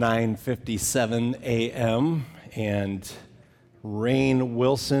9:57 a.m. and Rainn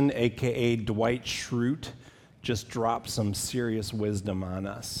Wilson, aka Dwight Schrute, just dropped some serious wisdom on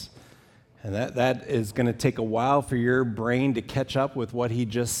us. And that is going to take a while for your brain to catch up with what he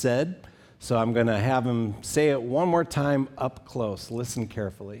just said. So I'm going to have him say it one more time up close. Listen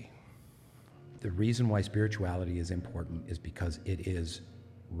carefully. The reason why spirituality is important is because it is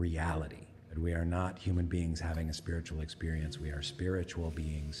reality. That we are not human beings having a spiritual experience. We are spiritual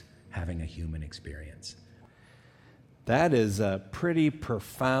beings having a human experience. That is a pretty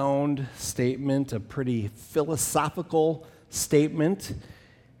profound statement, a pretty philosophical statement.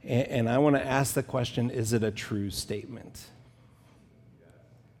 And I want to ask the question, is it a true statement?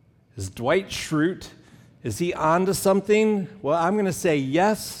 Is Dwight Schrute, is he on to something? Well, I'm going to say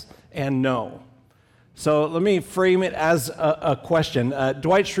yes and no. So let me frame it as a question.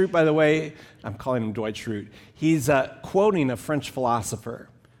 Dwight Schrute, by the way, I'm calling him Dwight Schrute. He's quoting a French philosopher,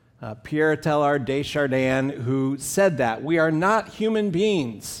 Pierre Teilhard de Chardin, who said that we are not human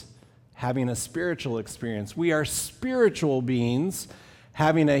beings having a spiritual experience. We are spiritual beings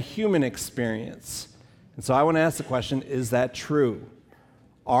having a human experience. And so I want to ask the question, is that true?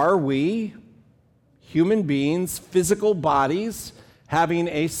 Are we human beings, physical bodies, having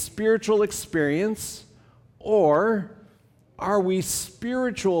a spiritual experience, or are we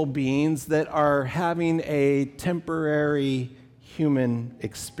spiritual beings that are having a temporary human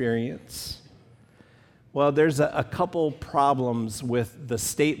experience? Well, there's a couple problems with the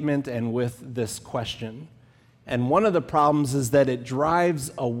statement and with this question. And one of the problems is that it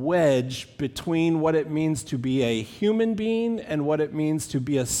drives a wedge between what it means to be a human being and what it means to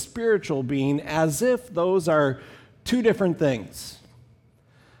be a spiritual being, as if those are two different things.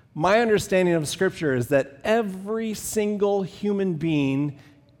 My understanding of Scripture is that every single human being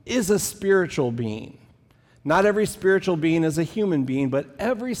is a spiritual being. Not every spiritual being is a human being, but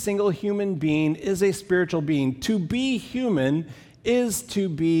every single human being is a spiritual being. To be human is to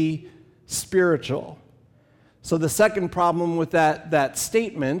be spiritual. So the second problem with that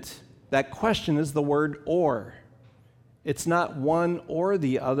statement, that question, is the word or. It's not one or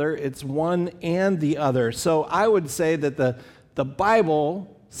the other, it's one and the other. So I would say that the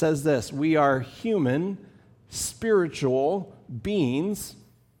Bible says this: we are human, spiritual beings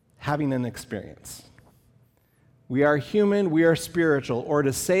having an experience. We are human, we are spiritual. Or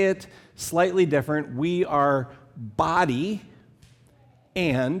to say it slightly different, we are body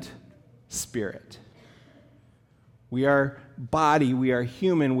and spirit. We are body, we are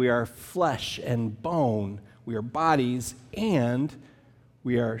human, we are flesh and bone. We are bodies and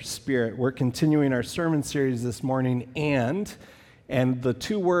we are spirit. We're continuing our sermon series this morning, and the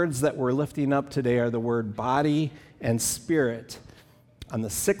two words that we're lifting up today are the word body and spirit. On the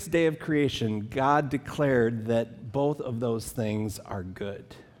sixth day of creation, God declared that both of those things are good.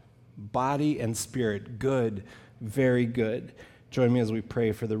 Body and spirit, good, very good. Join me as we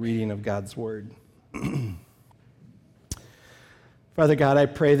pray for the reading of God's word. Father God, I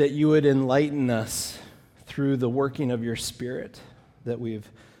pray that you would enlighten us through the working of your Spirit that we've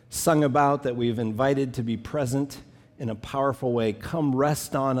sung about, that we've invited to be present in a powerful way. Come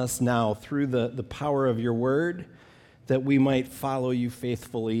rest on us now through the power of your word, that we might follow you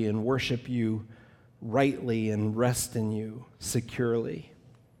faithfully and worship you rightly and rest in you securely.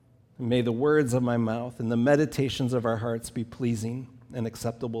 And may the words of my mouth and the meditations of our hearts be pleasing and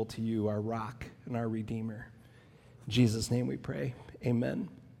acceptable to you, our rock and our Redeemer. In Jesus' name we pray. Amen.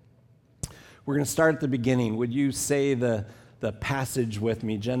 We're going to start at the beginning. Would you say the passage with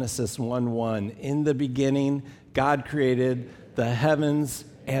me? Genesis 1:1. In the beginning, God created the heavens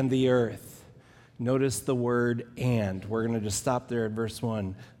and the earth. Notice the word and. We're going to just stop there at verse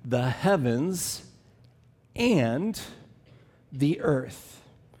 1. The heavens and the earth.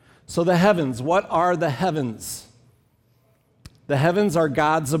 So the heavens, what are the heavens? The heavens are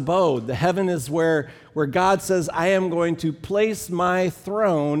God's abode. The heaven is where God says, I am going to place my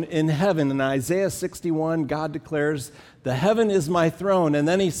throne in heaven. In Isaiah 61, God declares, the heaven is my throne. And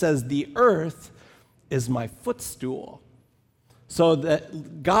then he says, the earth is my footstool. So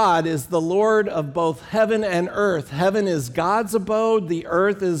that God is the Lord of both heaven and earth. Heaven is God's abode. The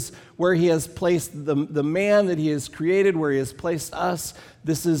earth is where he has placed the man that he has created, where he has placed us.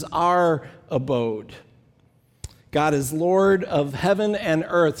 This is our abode. God is Lord of heaven and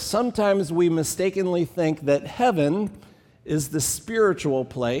earth. Sometimes we mistakenly think that heaven is the spiritual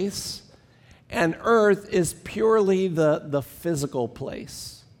place and earth is purely the physical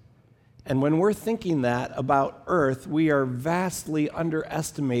place. And when we're thinking that about earth, we are vastly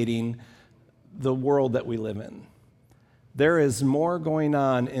underestimating the world that we live in. There is more going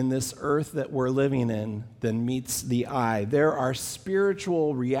on in this earth that we're living in than meets the eye. There are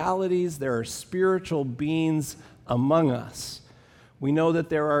spiritual realities, there are spiritual beings among us. We know that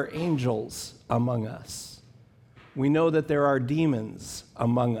there are angels among us. We know that there are demons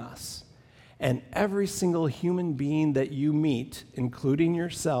among us. And every single human being that you meet, including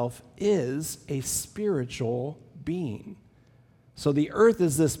yourself, is a spiritual being. So the earth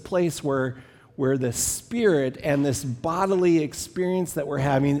is this place where the spirit and this bodily experience that we're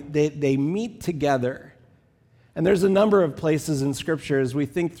having, they meet together. And there's a number of places in Scripture as we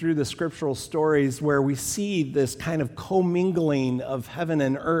think through the scriptural stories where we see this kind of commingling of heaven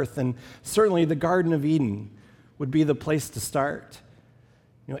and earth, and certainly the Garden of Eden would be the place to start.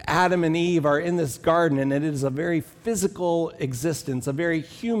 Adam and Eve are in this garden, and it is a very physical existence, a very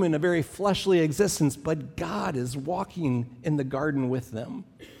human, a very fleshly existence, but God is walking in the garden with them.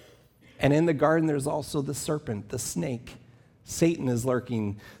 And in the garden, there's also the serpent, the snake. Satan is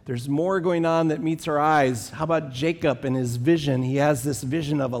lurking. There's more going on that meets our eyes. How about Jacob and his vision? He has this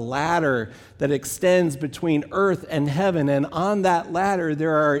vision of a ladder that extends between earth and heaven, and on that ladder,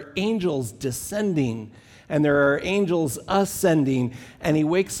 there are angels descending, and there are angels ascending, and he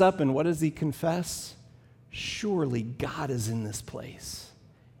wakes up, and what does he confess? Surely God is in this place,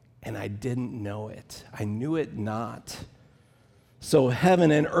 and I didn't know it. I knew it not. So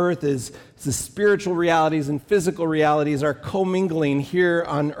heaven and earth is the spiritual realities and physical realities are commingling here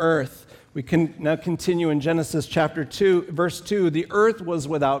on earth. We can now continue in Genesis chapter 2, verse 2. The earth was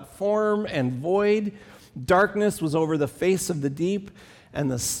without form and void. Darkness was over the face of the deep, and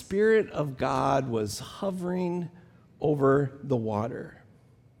the Spirit of God was hovering over the water.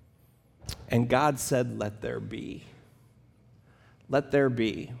 And God said, "Let there be. Let there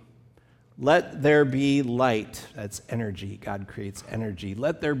be. Let there be light." That's energy. God creates energy.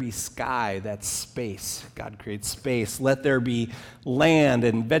 Let there be sky. That's space. God creates space. Let there be land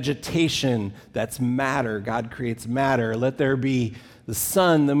and vegetation. That's matter. God creates matter. Let there be the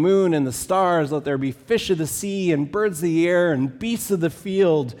sun, the moon, and the stars. Let there be fish of the sea and birds of the air and beasts of the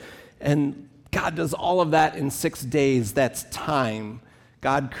field. And God does all of that in 6 days. That's time.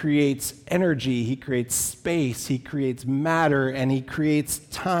 God creates energy, He creates space, He creates matter, and He creates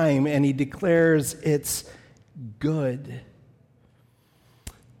time, and He declares it's good.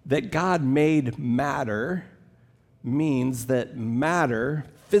 That God made matter means that matter,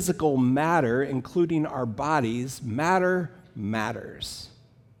 physical matter, including our bodies, matters.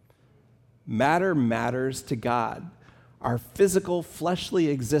 Matter matters to God. Our physical, fleshly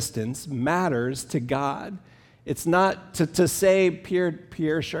existence matters to God. It's not to say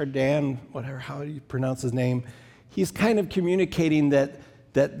Pierre Chardin, whatever, how do you pronounce his name? He's kind of communicating that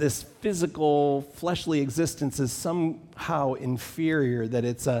this physical, fleshly existence is somehow inferior, that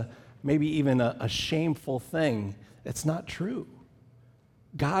it's maybe even a shameful thing. It's not true.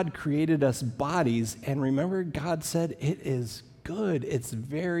 God created us bodies, and remember, God said it is good. It's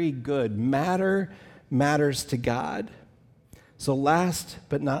very good. Matter matters to God. So last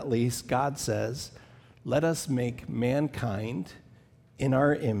but not least, God says, "Let us make mankind in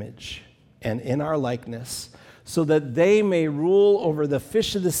our image and in our likeness, so that they may rule over the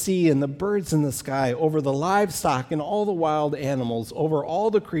fish of the sea and the birds in the sky, over the livestock and all the wild animals, over all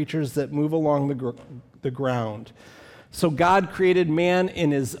the creatures that move along the ground." So God created man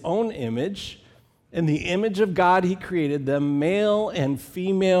in His own image. In the image of God, He created them. Male and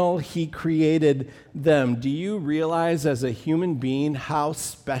female, He created them. Do you realize as a human being how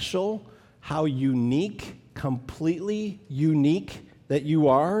special, how unique, completely unique that you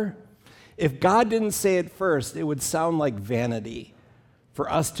are? If God didn't say it first, it would sound like vanity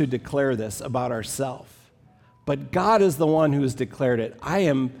for us to declare this about ourselves. But God is the one who has declared it. I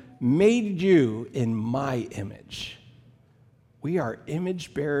am made you in my image. We are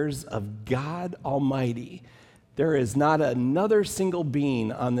image bearers of God Almighty. There is not another single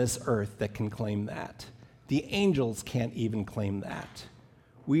being on this earth that can claim that. The angels can't even claim that.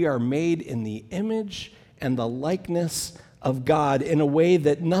 We are made in the image and the likeness of God in a way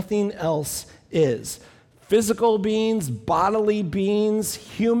that nothing else is. Physical beings, bodily beings,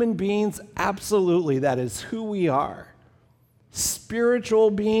 human beings, absolutely, that is who we are. Spiritual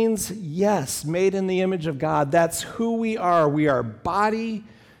beings, yes, made in the image of God. That's who we are. We are body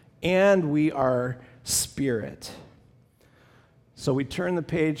and we are spirit. So we turn the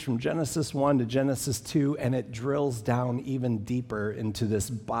page from Genesis 1 to Genesis 2, and it drills down even deeper into this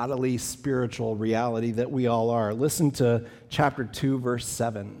bodily spiritual reality that we all are. Listen to chapter 2, verse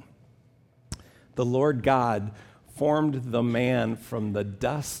 7. The Lord God formed the man from the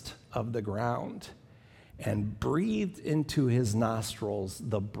dust of the ground and breathed into his nostrils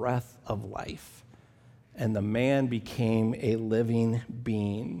the breath of life, and the man became a living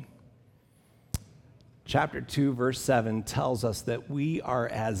being. Chapter 2, verse 7 tells us that we are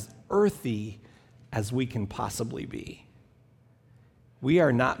as earthy as we can possibly be. We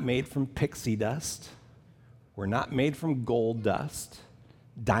are not made from pixie dust. We're not made from gold dust,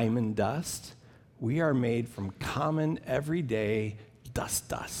 diamond dust. We are made from common, everyday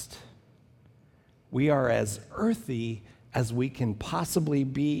dust. We are as earthy as we can possibly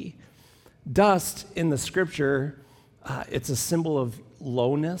be. Dust in the scripture, it's a symbol of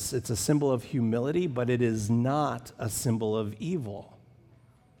lowness, it's a symbol of humility, but it is not a symbol of evil.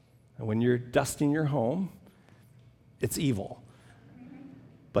 And when you're dusting your home, it's evil.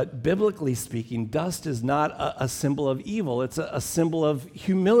 But biblically speaking, dust is not a symbol of evil, it's a symbol of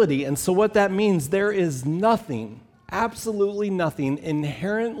humility. And so what that means, there is nothing, absolutely nothing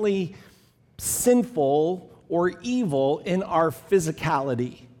inherently sinful or evil in our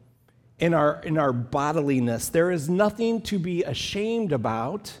physicality, in our bodiliness. There is nothing to be ashamed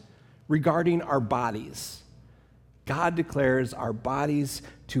about regarding our bodies. God declares our bodies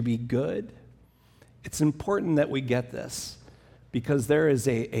to be good. It's important that we get this because there is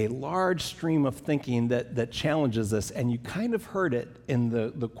a large stream of thinking that challenges this, and you kind of heard it in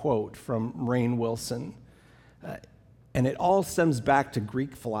the quote from Rainn Wilson. And it all stems back to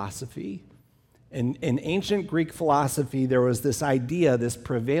Greek philosophy. In ancient Greek philosophy, there was this idea, this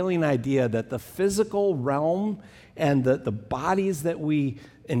prevailing idea that the physical realm and the bodies that we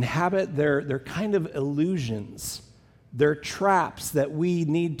inhabit, they're kind of illusions. They're traps that we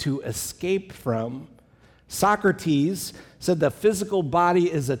need to escape from. Socrates said the physical body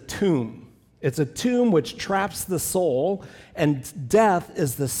is a tomb. It's a tomb which traps the soul, and death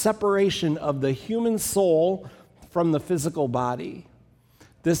is the separation of the human soul from the physical body.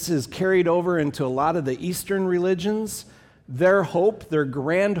 This is carried over into a lot of the Eastern religions. Their hope, their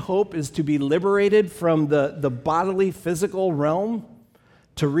grand hope, is to be liberated from the bodily, physical realm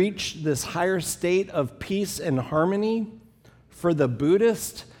to reach this higher state of peace and harmony. For the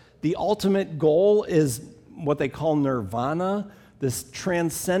Buddhist, the ultimate goal is what they call nirvana, this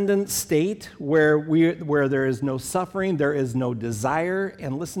transcendent state where there is no suffering, there is no desire,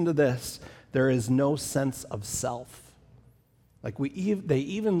 and listen to this, there is no sense of self. Like they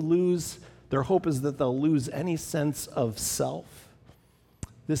even lose, their hope is that they'll lose any sense of self.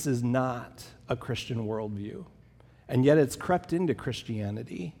 This is not a Christian worldview, and yet it's crept into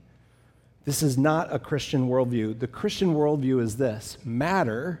Christianity. This is not a Christian worldview. The Christian worldview is this: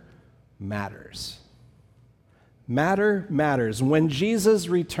 matter matters. Matter matters. When Jesus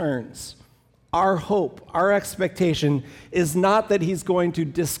returns, our hope, our expectation is not that he's going to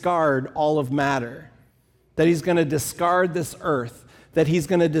discard all of matter, that he's going to discard this earth, that he's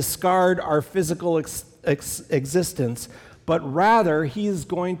going to discard our physical existence, but rather he is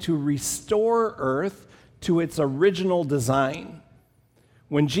going to restore earth to its original design.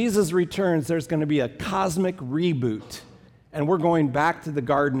 When Jesus returns, there's going to be a cosmic reboot, and we're going back to the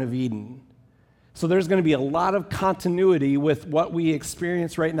Garden of Eden. So there's going to be a lot of continuity with what we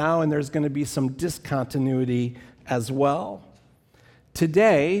experience right now, and there's going to be some discontinuity as well.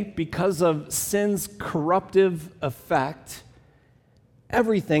 Today, because of sin's corruptive effect,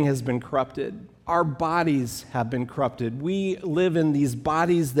 everything has been corrupted. Our bodies have been corrupted. We live in these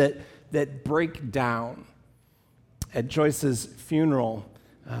bodies that break down. At Joyce's funeral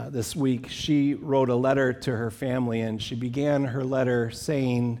this week, she wrote a letter to her family, and she began her letter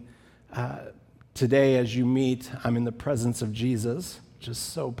saying, today as you meet, I'm in the presence of Jesus, which is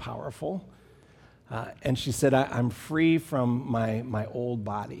so powerful. And she said, I'm free from my old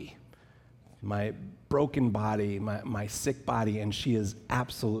body, my broken body, my sick body, and she is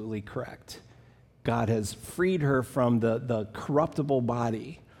absolutely correct. God has freed her from the corruptible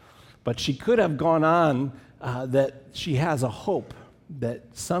body. But she could have gone on that she has a hope that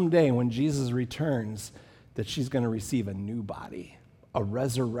someday when Jesus returns, that she's going to receive a new body, a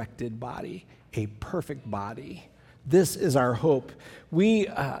resurrected body, a perfect body. This is our hope.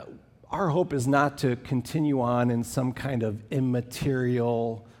 Our hope is not to continue on in some kind of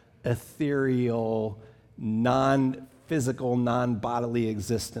immaterial, ethereal, non-physical, non-bodily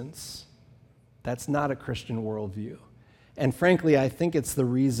existence. That's not a Christian worldview. And frankly, I think it's the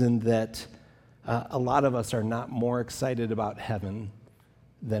reason that a lot of us are not more excited about heaven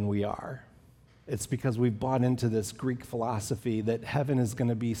than we are. It's because we've bought into this Greek philosophy that heaven is going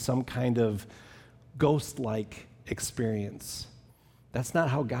to be some kind of ghost-like experience. That's not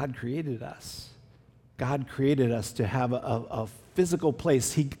how God created us. God created us to have a physical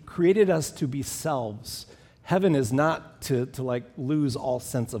place. He created us to be selves. Heaven is not to lose all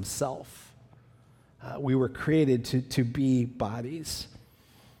sense of self. We were created to be bodies.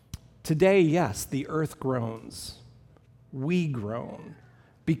 Today, yes, the earth groans. We groan.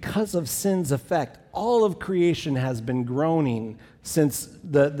 Because of sin's effect, all of creation has been groaning since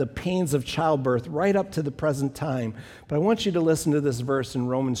the pains of childbirth right up to the present time. But I want you to listen to this verse in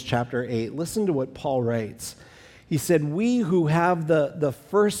Romans chapter 8. Listen to what Paul writes. He said, we who have the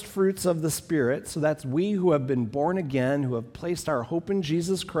first fruits of the Spirit, so that's we who have been born again, who have placed our hope in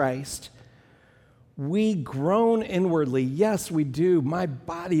Jesus Christ, we groan inwardly. Yes, we do. My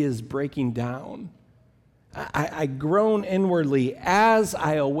body is breaking down. I groan inwardly as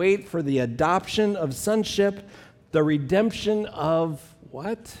I await for the adoption of sonship, the redemption of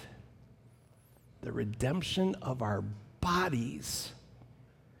what? The redemption of our bodies.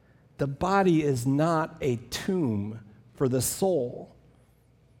 The body is not a tomb for the soul.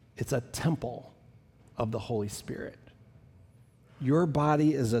 It's a temple of the Holy Spirit. Your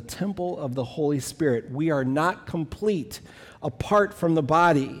body is a temple of the Holy Spirit. We are not complete apart from the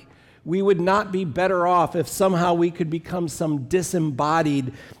body. We would not be better off if somehow we could become some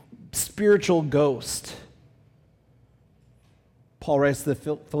disembodied spiritual ghost. Paul writes to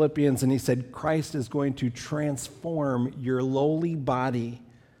the Philippians and he said, Christ is going to transform your lowly body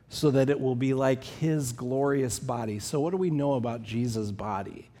so that it will be like his glorious body. So what do we know about Jesus'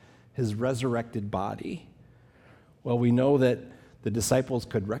 body, his resurrected body? Well, we know that the disciples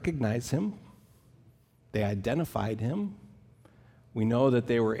could recognize him. They identified him. We know that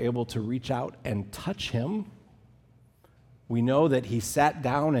they were able to reach out and touch him. We know that he sat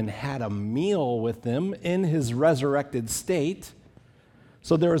down and had a meal with them in his resurrected state.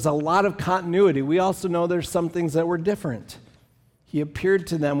 So there was a lot of continuity. We also know there's some things that were different. He appeared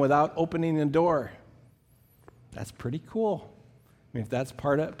to them without opening the door. That's pretty cool. I mean, if that's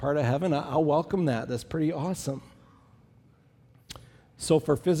part of heaven, I'll welcome that. That's pretty awesome. So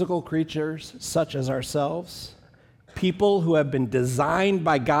for physical creatures such as ourselves, people who have been designed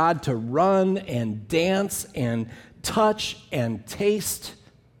by God to run and dance and touch and taste,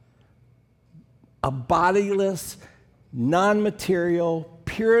 a bodiless, non-material,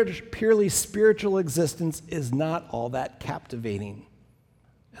 purely spiritual existence is not all that captivating.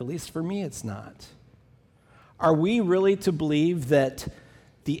 At least for me, it's not. Are we really to believe that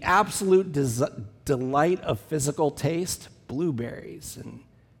the absolute delight of physical taste, blueberries and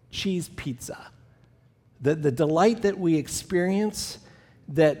cheese pizza, the delight that we experience,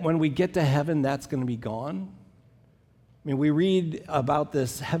 that when we get to heaven, that's going to be gone? I mean, we read about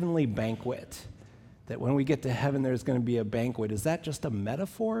this heavenly banquet, that when we get to heaven, there's going to be a banquet. Is that just a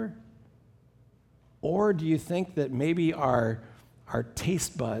metaphor? Or do you think that maybe our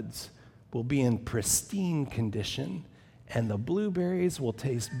taste buds will be in pristine condition and the blueberries will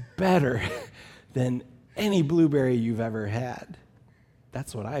taste better than any blueberry you've ever had?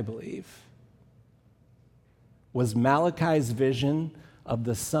 That's what I believe. Was Malachi's vision of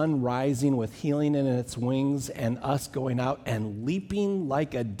the sun rising with healing in its wings and us going out and leaping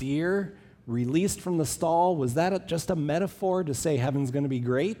like a deer released from the stall, was that just a metaphor to say heaven's going to be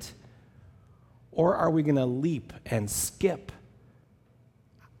great? Or are we going to leap and skip?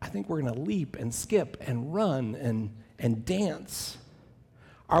 I think we're going to leap and skip and run and dance.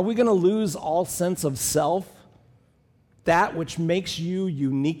 Are we going to lose all sense of self, that which makes you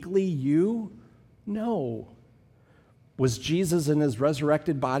uniquely you? No. Was Jesus in his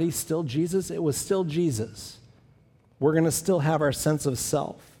resurrected body still Jesus? It was still Jesus. We're going to still have our sense of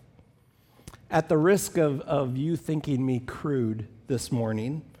self. At the risk of you thinking me crude this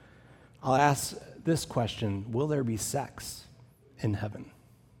morning, I'll ask this question: will there be sex in heaven?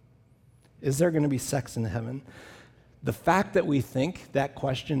 Is there going to be sex in heaven? The fact that we think that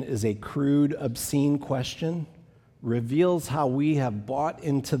question is a crude, obscene question reveals how we have bought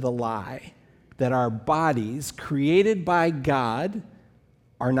into the lie that our bodies, created by God,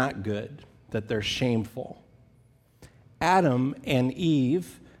 are not good, that they're shameful. Adam and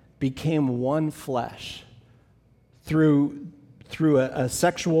Eve became one flesh through a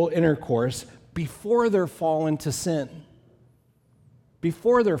sexual intercourse before their fall into sin.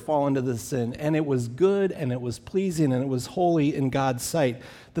 Before their fall into the sin, and it was good, and it was pleasing, and it was holy in God's sight.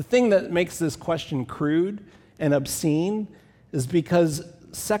 The thing that makes this question crude and obscene is because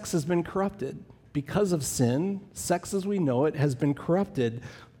sex has been corrupted. Because of sin, sex as we know it has been corrupted.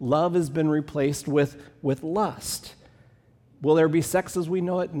 Love has been replaced with lust. Will there be sex as we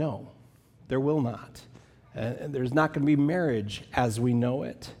know it? No, there will not. There's not going to be marriage as we know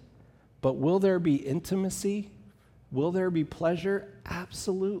it. But will there be intimacy? Will there be pleasure?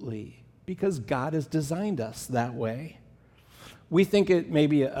 Absolutely, because God has designed us that way. We think it may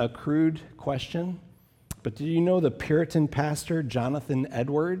be a crude question, but did you know the Puritan pastor, Jonathan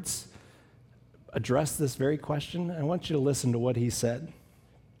Edwards, addressed this very question? I want you to listen to what he said.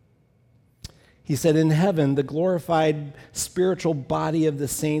 He said, in heaven, the glorified spiritual body of the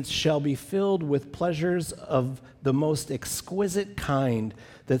saints shall be filled with pleasures of the most exquisite kind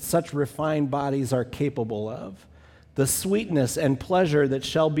that such refined bodies are capable of. The sweetness and pleasure that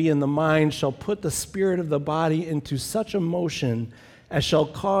shall be in the mind shall put the spirit of the body into such a motion as shall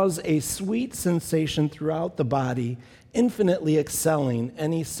cause a sweet sensation throughout the body, infinitely excelling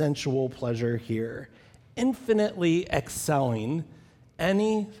any sensual pleasure here. Infinitely excelling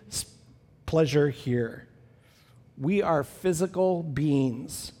any pleasure here. We are physical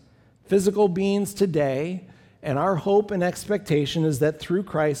beings today, and our hope and expectation is that through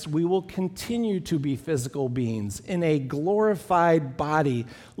Christ we will continue to be physical beings in a glorified body,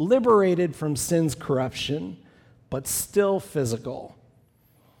 liberated from sin's corruption, but still physical.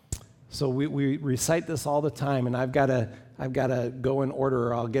 So we recite this all the time, and I've got to go in order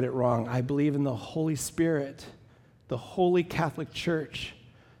or I'll get it wrong. I believe in the Holy Spirit, the Holy Catholic Church,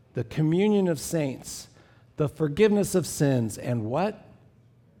 the communion of saints, the forgiveness of sins, and what?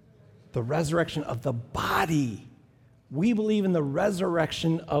 The resurrection of the body. We believe in the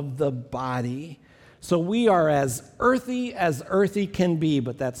resurrection of the body. So we are as earthy can be,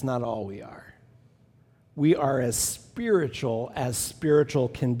 but that's not all we are. We are as spiritual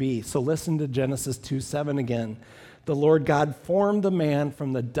can be. So listen to Genesis 2:7 again. The Lord God formed the man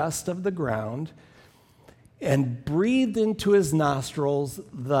from the dust of the ground and breathed into his nostrils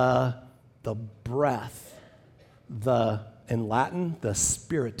the breath, in Latin, the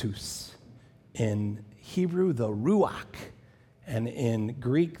spiritus, in Hebrew, the ruach, and in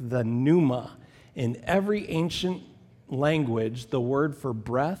Greek, the pneuma. In every ancient language, the word for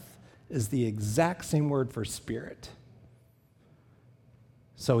breath is the exact same word for spirit.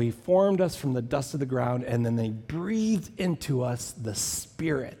 So he formed us from the dust of the ground, and then they breathed into us the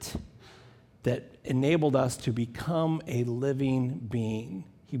spirit that enabled us to become a living being.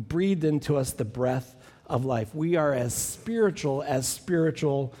 He breathed into us the breath of life. We are as spiritual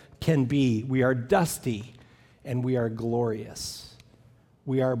can be. We are dusty and we are glorious.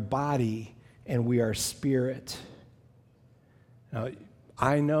 We are body and we are spirit. Now,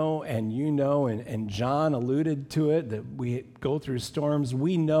 I know and you know, and John alluded to it, that we go through storms.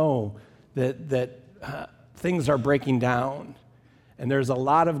 We know that things are breaking down. And there's a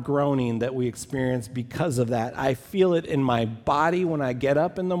lot of groaning that we experience because of that. I feel it in my body when I get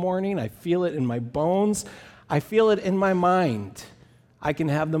up in the morning. I feel it in my bones. I feel it in my mind. I can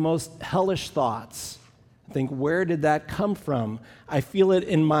have the most hellish thoughts. Think, where did that come from? I feel it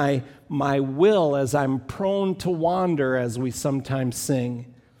in my will as I'm prone to wander, as we sometimes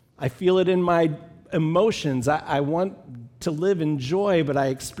sing. I feel it in my emotions. I want to live in joy, but I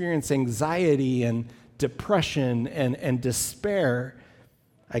experience anxiety and depression and despair.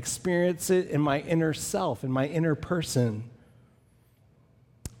 I experience it in my inner self, in my inner person.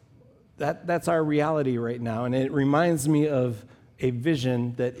 That's our reality right now, and it reminds me of a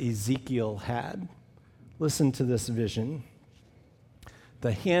vision that Ezekiel had. Listen to this vision.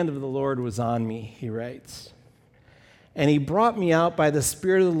 The hand of the Lord was on me, he writes. And he brought me out by the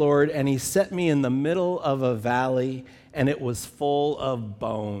Spirit of the Lord, and he set me in the middle of a valley, and it was full of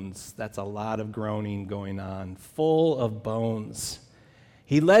bones. That's a lot of groaning going on. Full of bones.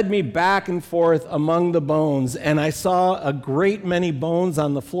 He led me back and forth among the bones, and I saw a great many bones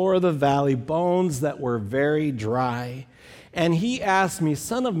on the floor of the valley, bones that were very dry. And he asked me,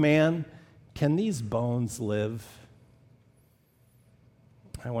 Son of man, can these bones live?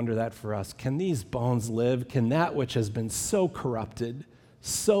 I wonder that for us. Can these bones live? Can that which has been so corrupted,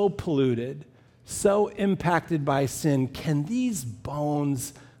 so polluted, so impacted by sin, can these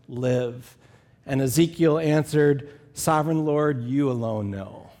bones live? And Ezekiel answered, Sovereign Lord, you alone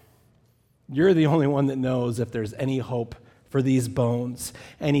know. You're the only one that knows if there's any hope for these bones.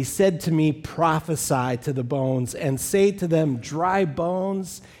 And he said to me, prophesy to the bones and say to them, dry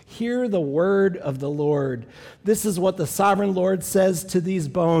bones, hear the word of the Lord. This is what the sovereign Lord says to these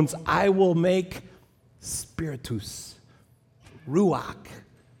bones. I will make spiritus, ruach,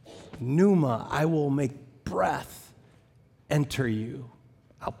 pneuma. I will make breath enter you.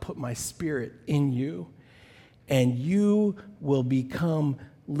 I'll put my spirit in you, and you will become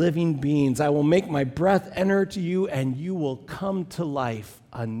living beings. I will make my breath enter to you, and you will come to life,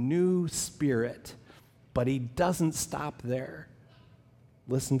 a new spirit. But he doesn't stop there.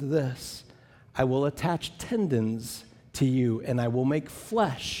 Listen to this. I will attach tendons to you, and I will make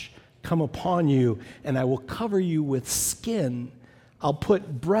flesh come upon you, and I will cover you with skin. I'll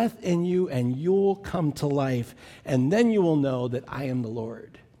put breath in you, and you'll come to life, and then you will know that I am the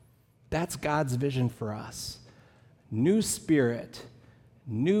Lord. That's God's vision for us. New spirit,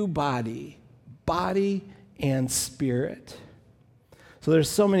 new body, body and spirit. So there's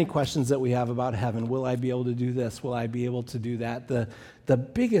so many questions that we have about heaven. Will I be able to do this? Will I be able to do that? The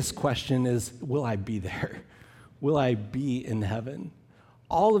biggest question is, will I be there? Will I be in heaven?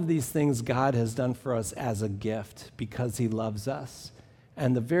 All of these things God has done for us as a gift because he loves us.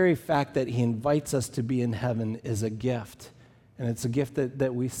 And the very fact that he invites us to be in heaven is a gift. And it's a gift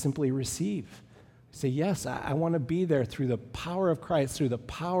that we simply receive. We say, yes, I want to be there through the power of Christ, through the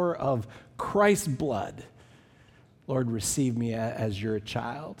power of Christ's blood. Lord, receive me as your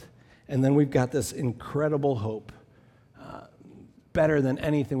child. And then we've got this incredible hope, better than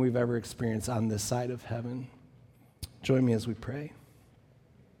anything we've ever experienced on this side of heaven. Join me as we pray.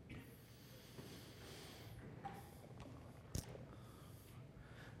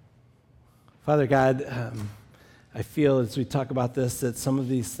 Father God, I feel as we talk about this that some of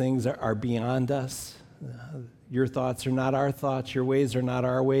these things are beyond us. Your thoughts are not our thoughts, your ways are not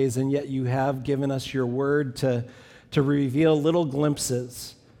our ways, and yet you have given us your word to reveal little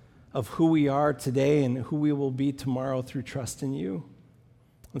glimpses of who we are today and who we will be tomorrow through trust in you.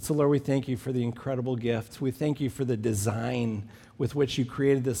 And so, Lord, we thank you for the incredible gift. We thank you for the design with which you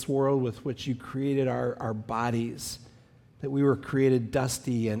created this world, with which you created our bodies, that we were created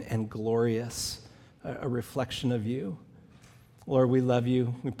dusty and glorious, a reflection of you. Lord, we love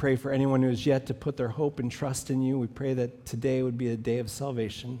you. We pray for anyone who has yet to put their hope and trust in you. We pray that today would be a day of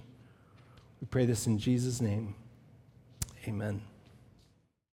salvation. We pray this in Jesus' name. Amen.